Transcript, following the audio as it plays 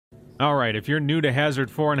Alright, if you're new to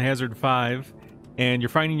Haz4 and Haz5, and you're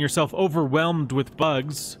finding yourself overwhelmed with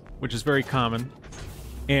bugs, which is very common,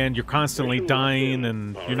 and you're constantly dying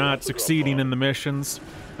and you're not succeeding in the missions,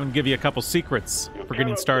 I'm going to give you a couple secrets for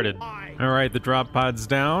getting started. Alright, the drop pod's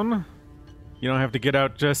down. You don't have to get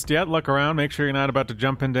out just yet. Look around, make sure you're not about to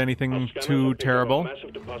jump into anything too terrible.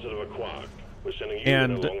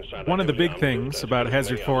 And one of the big things about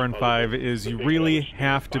Haz4 and 5 is you really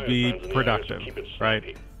have to be productive,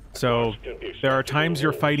 right? So there are times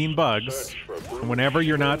you're fighting bugs, and whenever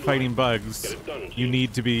you're not fighting bugs, you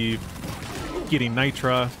need to be getting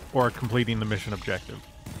Nitra or completing the mission objective,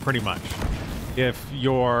 pretty much. If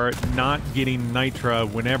you're not getting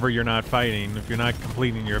Nitra whenever you're not fighting, if you're not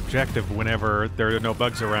completing your objective whenever there are no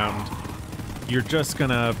bugs around, you're just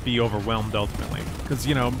gonna be overwhelmed ultimately. Because,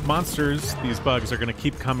 you know, monsters, these bugs, are gonna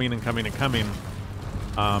keep coming and coming and coming.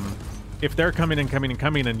 If they're coming and coming and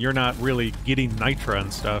coming and you're not really getting Nitra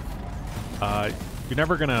and stuff, you're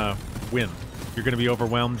never gonna win. You're gonna be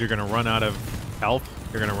overwhelmed, you're gonna run out of health,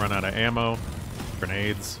 you're gonna run out of ammo,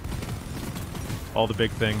 grenades, all the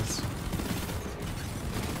big things.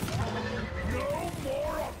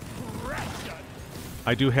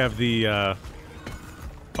 I do have the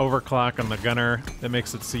overclock on the gunner that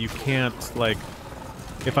makes it so you can't, like,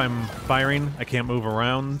 if I'm firing, I can't move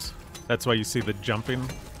around. That's why you see the jumping.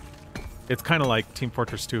 It's kind of like Team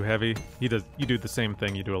Fortress 2 Heavy. You do the same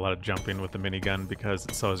thing. You do a lot of jumping with the minigun because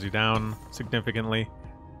it slows you down significantly.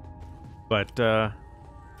 But,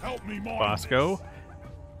 help me, Bosco.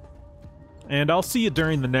 And I'll see you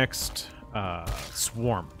during the next,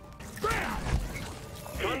 swarm.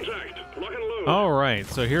 Contact! Lock and load! Alright,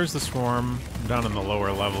 so here's the swarm. I'm down in the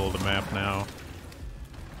lower level of the map now.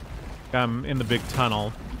 I'm in the big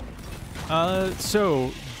tunnel.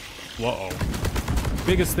 Whoa.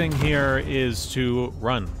 Biggest thing here is to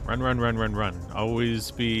run. Run. Always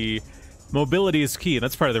be... Mobility is key.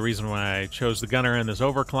 That's part of the reason why I chose the gunner and this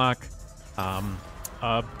overclock.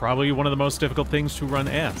 Probably one of the most difficult things to run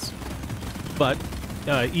as. But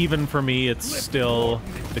even for me, it's still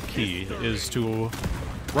the key, is to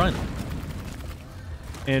run.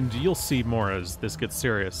 And you'll see more as this gets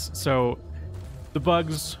serious. So, the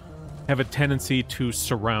bugs have a tendency to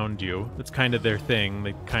surround you. It's kind of their thing.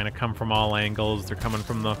 They kind of come from all angles. They're coming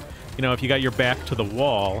from the... You know, if you got your back to the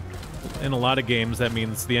wall, in a lot of games that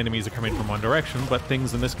means the enemies are coming from one direction, but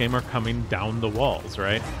things in this game are coming down the walls,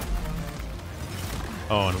 right?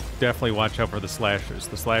 Oh, and definitely watch out for the slashers.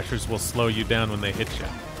 The slashers will slow you down when they hit you.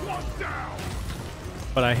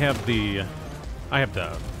 But I have the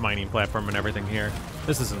mining platform and everything here.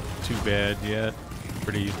 This isn't too bad yet.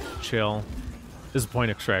 Pretty chill. This is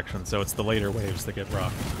point extraction, so it's the later waves that get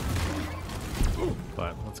rough.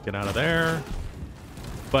 But let's get out of there.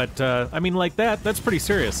 But, I mean, like that's pretty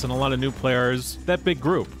serious. And a lot of new players, that big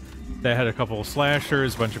group that had a couple of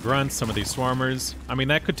slashers, a bunch of grunts, some of these swarmers, I mean,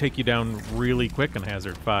 that could take you down really quick in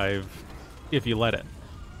Haz5 if you let it.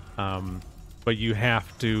 But you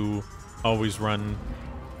have to always run.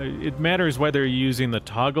 It matters whether you're using the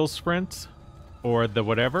toggle sprint or the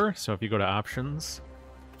whatever. So if you go to options,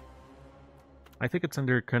 I think it's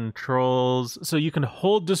under controls. So you can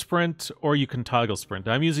hold the sprint or you can toggle sprint.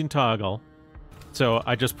 I'm using toggle. So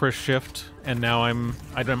I just press shift and now I'm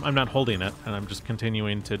not holding it and I'm just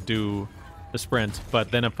continuing to do the sprint. But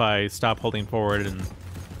then if I stop holding forward and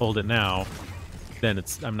hold it now, then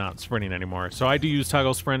I'm not sprinting anymore. So I do use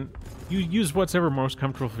toggle sprint. You use whatever most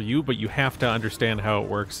comfortable for you, but you have to understand how it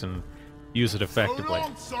works and use it effectively.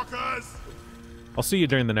 So long, suckers! I'll see you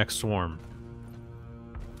during the next swarm.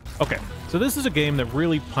 Okay, so this is a game that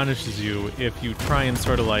really punishes you if you try and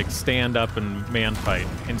sort of like stand up and man fight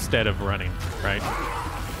instead of running, right?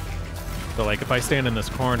 So like if I stand in this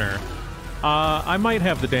corner, I might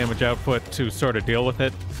have the damage output to sort of deal with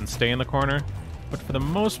it and stay in the corner, but for the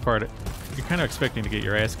most part, you're kind of expecting to get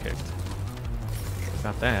your ass kicked.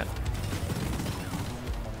 Got that.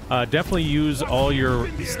 Definitely use all your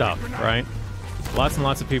stuff, right? Lots and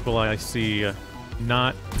lots of people I see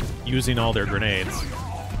not using all their grenades,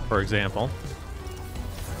 for example,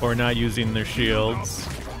 or not using their shields,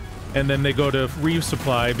 and then they go to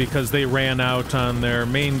resupply because they ran out on their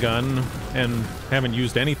main gun and haven't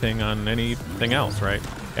used anything on anything else, right?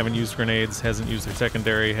 Haven't used grenades, hasn't used their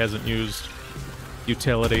secondary, hasn't used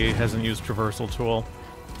utility, hasn't used traversal tool.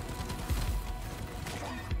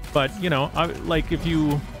 But, you know, like if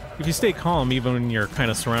you stay calm even when you're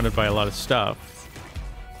kind of surrounded by a lot of stuff,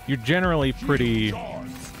 you're generally pretty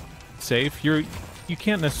safe. You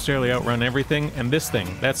can't necessarily outrun everything, and this thing,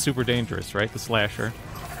 that's super dangerous, right? The slasher.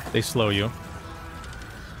 They slow you.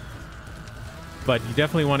 But you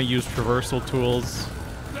definitely want to use traversal tools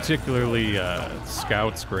particularly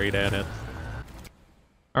Scout's great at it.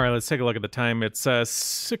 All right, let's take a look at the time. It's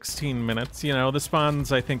 16 minutes. You know, the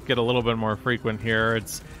spawns, I think, get a little bit more frequent here.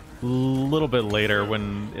 It's a little bit later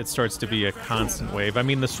when it starts to be a constant wave. I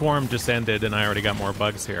mean, the swarm just ended, and I already got more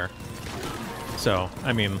bugs here. So,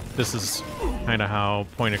 I mean, this is kind of how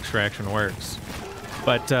point extraction works.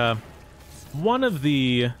 But one of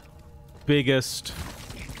the biggest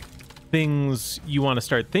things you want to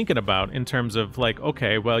start thinking about in terms of, like,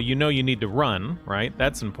 okay, well, you know you need to run, right?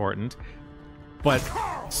 That's important. But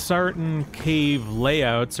certain cave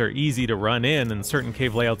layouts are easy to run in, and certain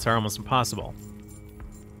cave layouts are almost impossible.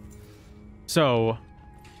 So,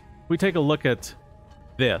 we take a look at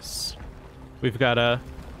this. We've got a,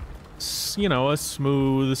 you know, a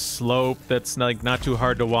smooth slope that's like not too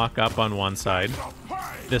hard to walk up on one side.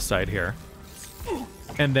 This side here.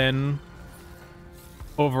 And then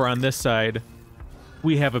over on this side,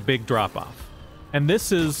 we have a big drop-off. And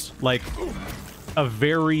this is like a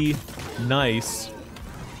very nice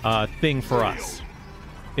thing for us.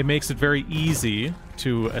 It makes it very easy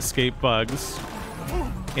to escape bugs,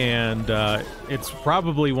 and it's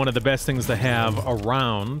probably one of the best things to have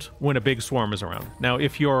around when a big swarm is around. Now,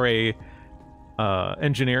 if you're a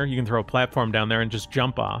engineer, you can throw a platform down there and just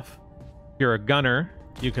jump off. If you're a gunner,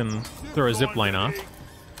 you can throw a zip line off.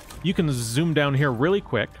 You can zoom down here really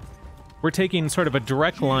quick. We're taking sort of a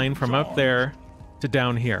direct line from up there to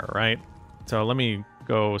down here, right? So let me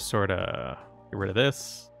go sort of get rid of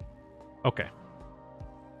this. Okay.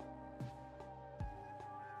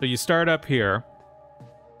 So you start up here,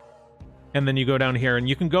 and then you go down here, and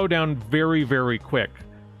you can go down very, very quick.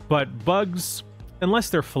 But bugs,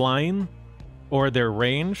 unless they're flying or they're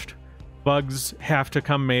ranged, bugs have to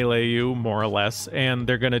come melee you, more or less, and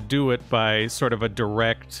they're going to do it by sort of a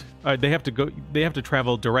direct... they have to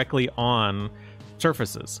travel directly on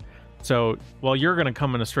surfaces. So, while you're going to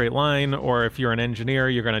come in a straight line, or if you're an engineer,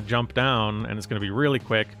 you're going to jump down, and it's going to be really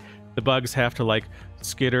quick, the bugs have to, like,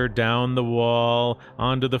 skitter down the wall,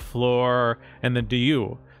 onto the floor, and then to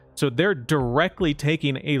you. So they're directly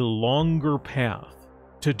taking a longer path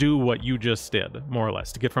to do what you just did, more or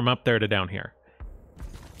less, to get from up there to down here.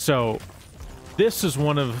 So, this is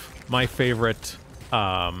one of my favorite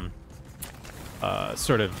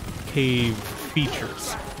sort of cave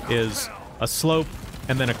features, is a slope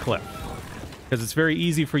and then a cliff. Because it's very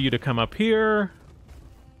easy for you to come up here,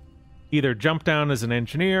 either jump down as an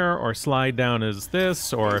engineer, or slide down as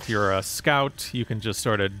this, or if you're a scout, you can just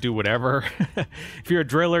sort of do whatever. If you're a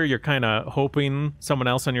driller, you're kind of hoping someone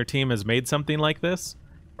else on your team has made something like this,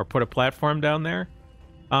 or put a platform down there.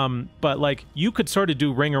 But, like, you could sort of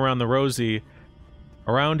do Ring Around the Rosie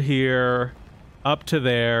around here, up to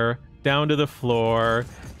there, down to the floor,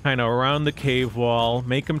 kind of around the cave wall,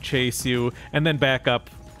 make them chase you, and then back up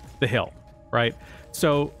the hill, right?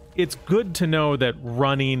 So it's good to know that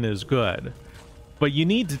running is good, but you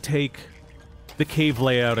need to take the cave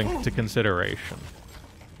layout into consideration.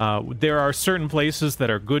 There are certain places that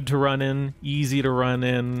are good to run in, easy to run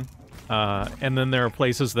in, and then there are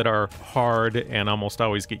places that are hard and almost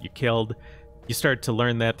always get you killed. You start to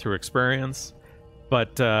learn that through experience.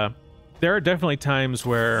 But there are definitely times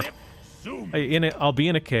where I'll be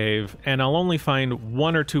in a cave, and I'll only find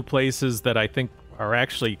one or two places that I think are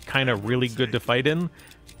actually kind of really good to fight in.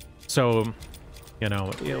 So, you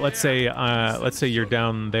know, let's say you're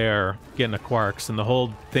down there getting a quarks, and the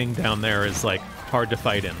whole thing down there is, like, hard to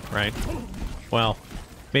fight in, right? Well,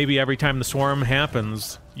 maybe every time the swarm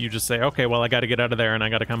happens, you just say, okay, well, I got to get out of there, and I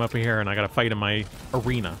got to come up here, and I got to fight in my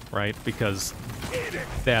arena, right? Because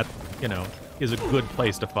that, you know, is a good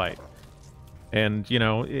place to fight. And, you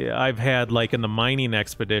know, I've had, like, in the mining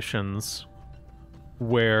expeditions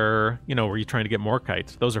where, you know, where you're trying to get more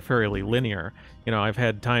kites, those are fairly linear. You know, I've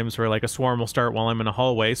had times where, like, a swarm will start while I'm in a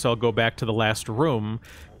hallway, so I'll go back to the last room,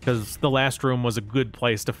 because the last room was a good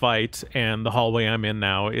place to fight, and the hallway I'm in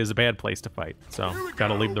now is a bad place to fight. So,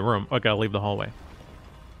 gotta leave the room. I gotta leave the hallway.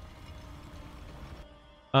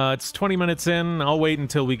 It's 20 minutes in. I'll wait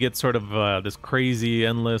until we get sort of this crazy,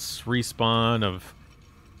 endless respawn of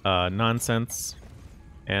nonsense,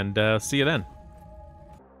 and see you then.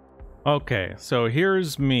 Okay, so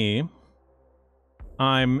here's me.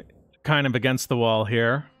 I'm kind of against the wall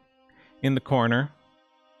here, in the corner.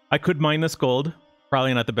 I could mine this gold.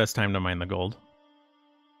 Probably not the best time to mine the gold.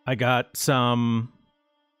 I got some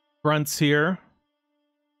fronts here.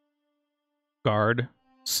 Guard,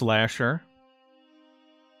 slasher,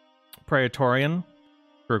 Praetorian,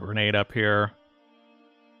 threw a grenade up here.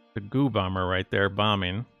 The goo bomber right there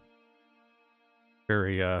bombing.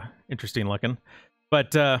 Very interesting looking.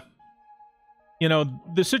 But you know,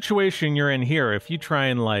 the situation you're in here, if you try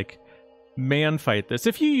and, like, man fight this.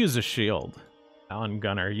 If you use a shield on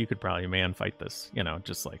Gunner, you could probably man fight this. You know,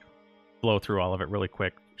 just like blow through all of it really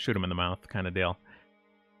quick, shoot him in the mouth kind of deal.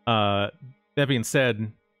 That being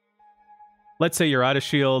said, let's say you're out of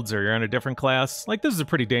shields or you're in a different class. Like, this is a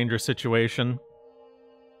pretty dangerous situation.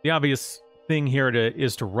 The obvious thing here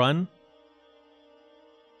is to run.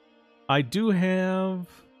 I do have...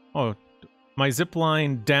 Oh, my zip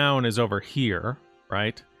line down is over here,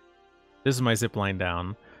 right? This is my zip line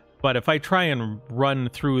down. But if I try and run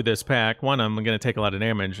through this pack, one, I'm going to take a lot of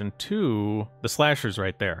damage, and two, the slasher's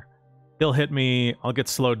right there. He'll hit me, I'll get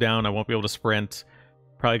slowed down, I won't be able to sprint,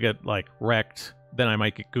 probably get, like, wrecked, then I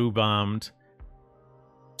might get goo-bombed.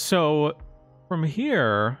 So, from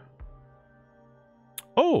here...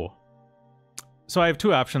 Oh! So I have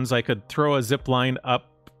two options. I could throw a zip line up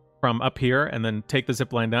from up here and then take the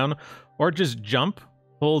zip line down, or just jump,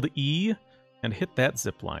 hold E, and hit that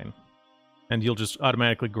zip line. And you'll just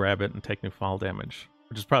automatically grab it and take new fall damage,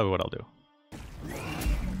 which is probably what I'll do.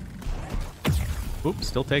 Oops,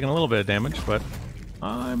 still taking a little bit of damage, but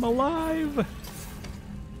I'm alive!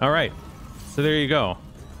 Alright, so there you go.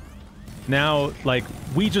 Now, like,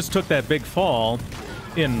 we just took that big fall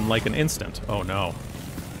in, like, an instant. Oh no.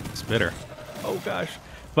 Spitter. Oh gosh.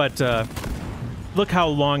 But, look how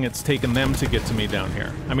long it's taken them to get to me down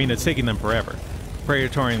here. I mean, it's taking them forever.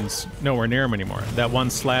 Praetorian's nowhere near him anymore. That one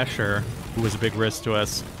slasher, who was a big risk to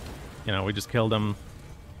us, you know, we just killed him.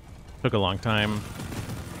 Took a long time.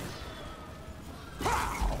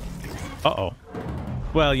 Uh-oh.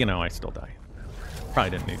 Well, you know, I still die.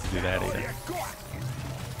 Probably didn't need to do that either.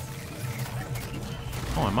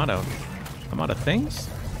 Oh, I'm out of things?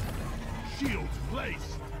 Shield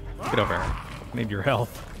place. Get over here. I need your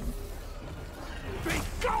health. Be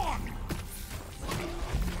gone.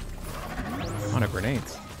 On of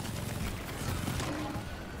grenades.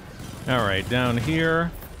 Alright, down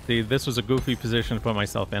here. See, this was a goofy position to put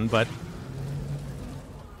myself in, but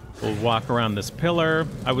we'll walk around this pillar.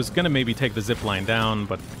 I was gonna maybe take the zip line down,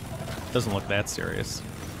 but it doesn't look that serious.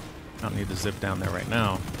 I don't need to zip down there right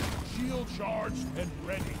now. Shield charged and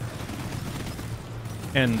ready.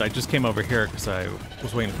 And I just came over here because I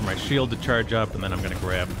was waiting for my shield to charge up, and then I'm gonna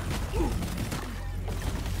grab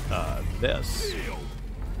this.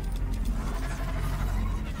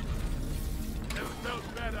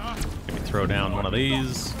 Maybe throw down one of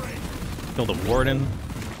these, kill the warden,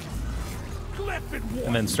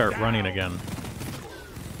 and then start running again.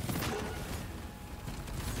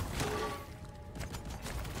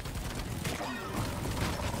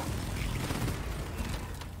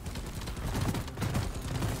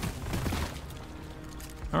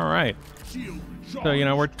 All right. So, you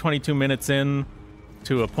know, we're 22 minutes in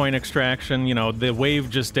to a point extraction. You know, the wave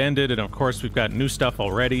just ended, and of course we've got new stuff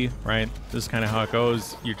already, right? This is kind of how it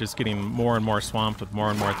goes. You're just getting more and more swamped with more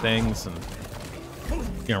and more things, and,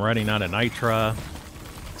 you know, running out of nitra.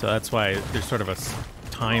 So that's why there's sort of a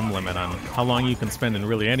time limit on how long you can spend in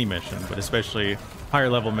really any mission, but especially higher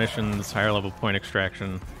level missions, higher level point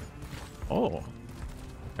extraction. Oh,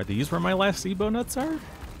 are these where my last Ebo nuts are?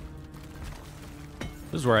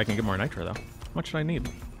 This is where I can get more nitra, though. How much should I need?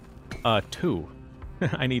 2.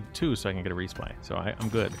 I need 2 so I can get a resupply, so I'm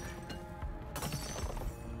good.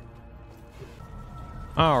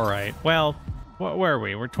 Alright, well, where are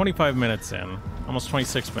we? We're 25 minutes in, almost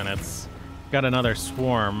 26 minutes. Got another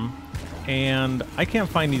swarm, and I can't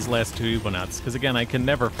find these last 2 Ebonuts, because again, I can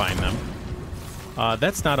never find them.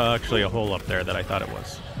 That's not actually a hole up there that I thought it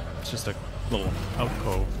was. It's just a little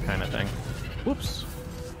alcove kind of thing. Whoops.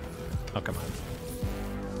 Oh, come on.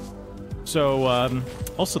 So,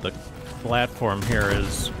 also the platform here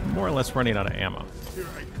is more or less running out of ammo.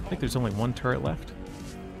 I think there's only 1 turret left.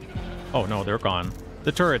 Oh, no, they're gone.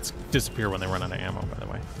 The turrets disappear when they run out of ammo, by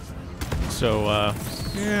the way. So,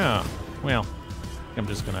 yeah. Well, I'm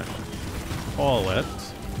just gonna call it.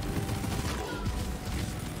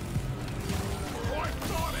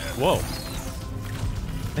 Whoa.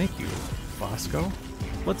 Thank you, Bosco.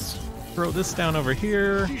 Let's throw this down over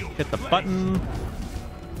here. Hit the button.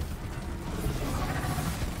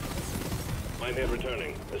 Minehead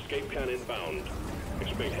returning. Escape can inbound.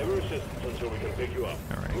 Expect heavy resistance until we can pick you up.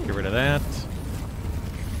 Alright, get rid of that.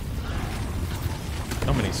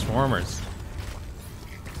 So many swarmers.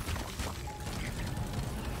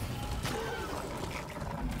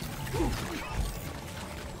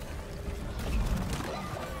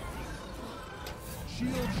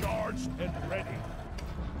 Shield charged and ready.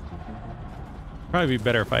 Probably be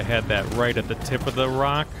better if I had that right at the tip of the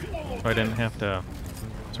rock, so I didn't have to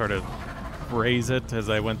sort of raise it as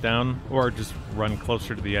I went down, or just run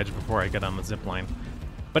closer to the edge before I get on the zip line.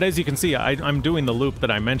 But as you can see, I'm doing the loop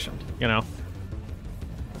that I mentioned, you know?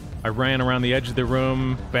 I ran around the edge of the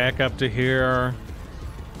room, back up to here,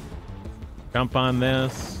 jump on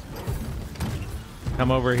this,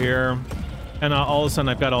 come over here, and all of a sudden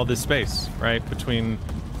I've got all this space, right, between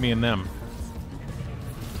me and them.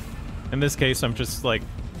 In this case, I'm just, like,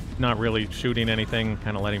 not really shooting anything,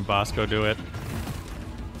 kind of letting Bosco do it.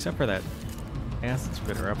 Except for that acid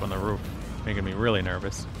spitter up on the roof, making me really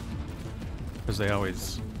nervous. Because they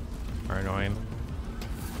always are annoying.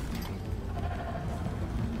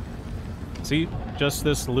 See, just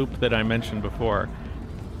this loop that I mentioned before.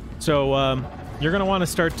 So, you're going to want to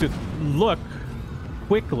start to look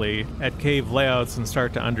quickly at cave layouts and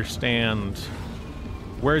start to understand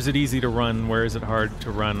where is it easy to run, where is it hard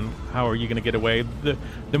to run, how are you going to get away.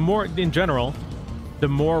 The more, in general, the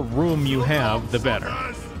more room you have, the better.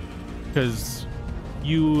 Because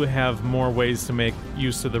you have more ways to make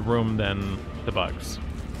use of the room than the bugs.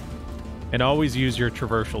 And always use your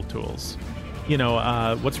traversal tools. You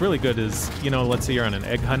know, what's really good is, you know, let's say you're on an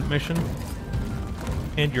egg hunt mission,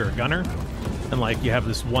 and you're a gunner, and, like, you have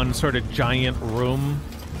this one sort of giant room,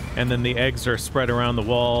 and then the eggs are spread around the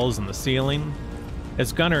walls and the ceiling.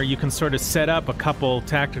 As gunner, you can sort of set up a couple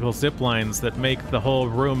tactical zip lines that make the whole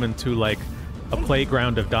room into, like, a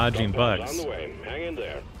playground of dodging bugs. On the way. Hang in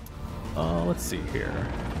there. Let's see here.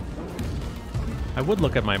 I would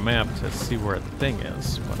look at my map to see where the thing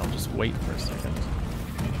is, but I'll just wait for a second.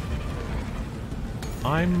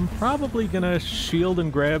 I'm probably gonna shield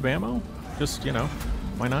and grab ammo. Just, you know,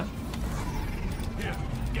 why not?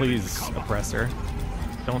 Please, oppressor.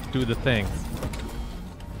 Don't do the thing.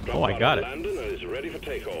 Oh, I got it. Ready for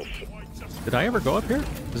takeoff. Did I ever go up here?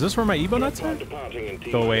 Is this where my Evo nuts are?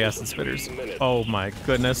 Go away, acid spitters. Oh my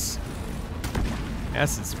goodness.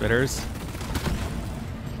 Acid spitters.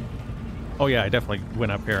 Oh yeah, I definitely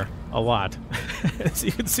went up here. A lot. As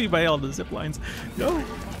you can see by all the zip lines. No.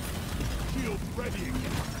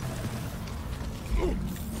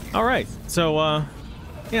 Alright, so,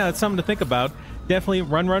 yeah, it's something to think about. Definitely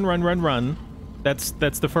run. That's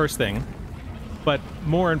the first thing. But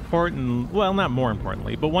more important, well, not more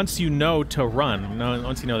importantly, but once you know to run,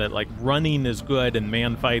 once you know that, like, running is good and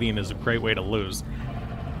man fighting is a great way to lose,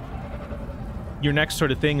 your next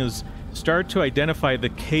sort of thing is start to identify the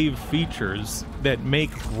cave features that make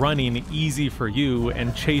running easy for you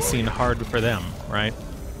and chasing hard for them, right?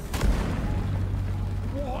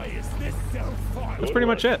 Why is this so fun? That's pretty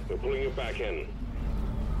much it. We're pulling you back in.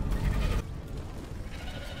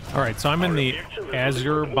 Alright, so I'm in the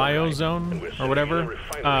Azure biozone, or whatever,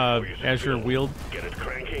 Azure Wheeled.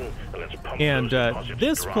 And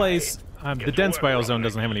this place, the dense biozone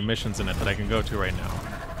doesn't have any missions in it that I can go to right now.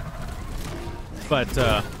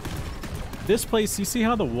 But this place, you see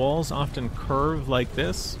how the walls often curve like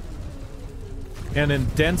this? And in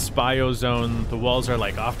dense biozone, the walls are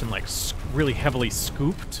like often like really heavily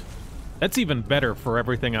scooped. That's even better for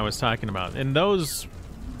everything I was talking about. In those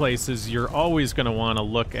places, you're always going to want to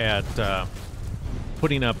look at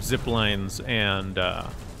putting up zip lines and the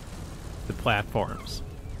platforms,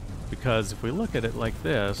 because if we look at it like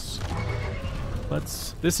this,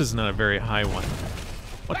 this is not a very high one.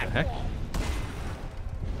 What the heck?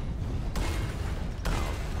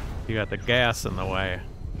 You got the gas in the way.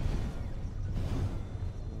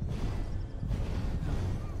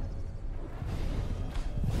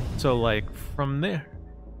 So, like, from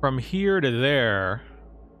here to there,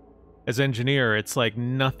 as engineer, it's like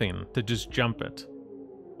nothing to just jump it.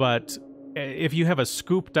 But if you have a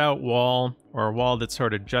scooped out wall, or a wall that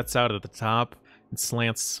sort of juts out at the top and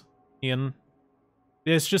slants in,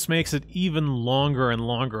 this just makes it even longer and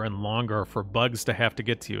longer and longer for bugs to have to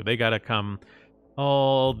get to you. They gotta come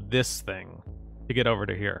all this thing to get over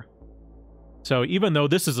to here. So even though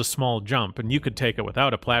this is a small jump, and you could take it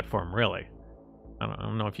without a platform, really. I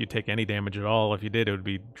don't know if you take any damage at all. If you did, it would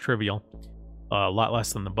be trivial. A lot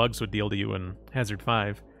less than the bugs would deal to you in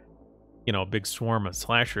Haz5. You know, a big swarm of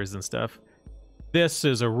slashers and stuff. This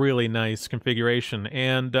is a really nice configuration.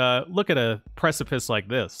 And look at a precipice like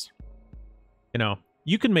this. You know,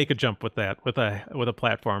 you can make a jump with that, with a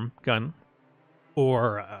platform gun.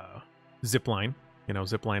 Or zip line. You know,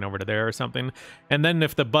 zip line over to there or something. And then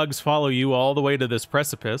if the bugs follow you all the way to this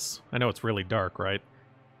precipice... I know it's really dark, right?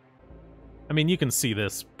 I mean, you can see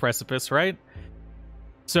this precipice, right?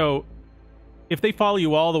 So... if they follow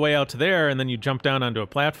you all the way out to there and then you jump down onto a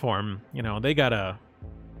platform, you know, they gotta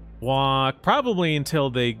walk probably until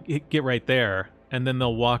they get right there, and then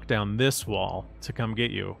they'll walk down this wall to come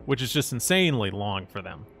get you, which is just insanely long for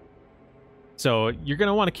them. So you're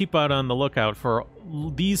gonna want to keep out on the lookout for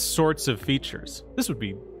these sorts of features. This would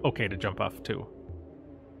be okay to jump off too.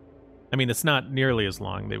 I mean, it's not nearly as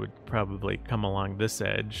long. They would probably come along this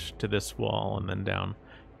edge to this wall and then down.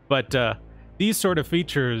 But these sort of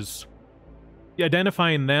features,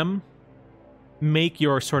 identifying them, make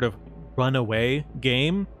your sort of runaway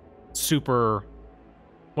game super,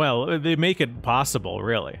 well, they make it possible,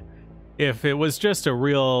 really. If it was just a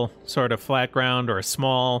real sort of flat ground or a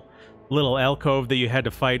small little alcove that you had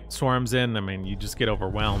to fight swarms in, I mean, you just get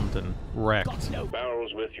overwhelmed and wrecked.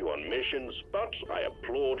 Barrels with you on missions, but I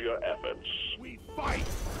applaud your efforts. We fight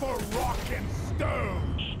for rock and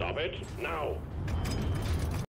stone. Stop it now.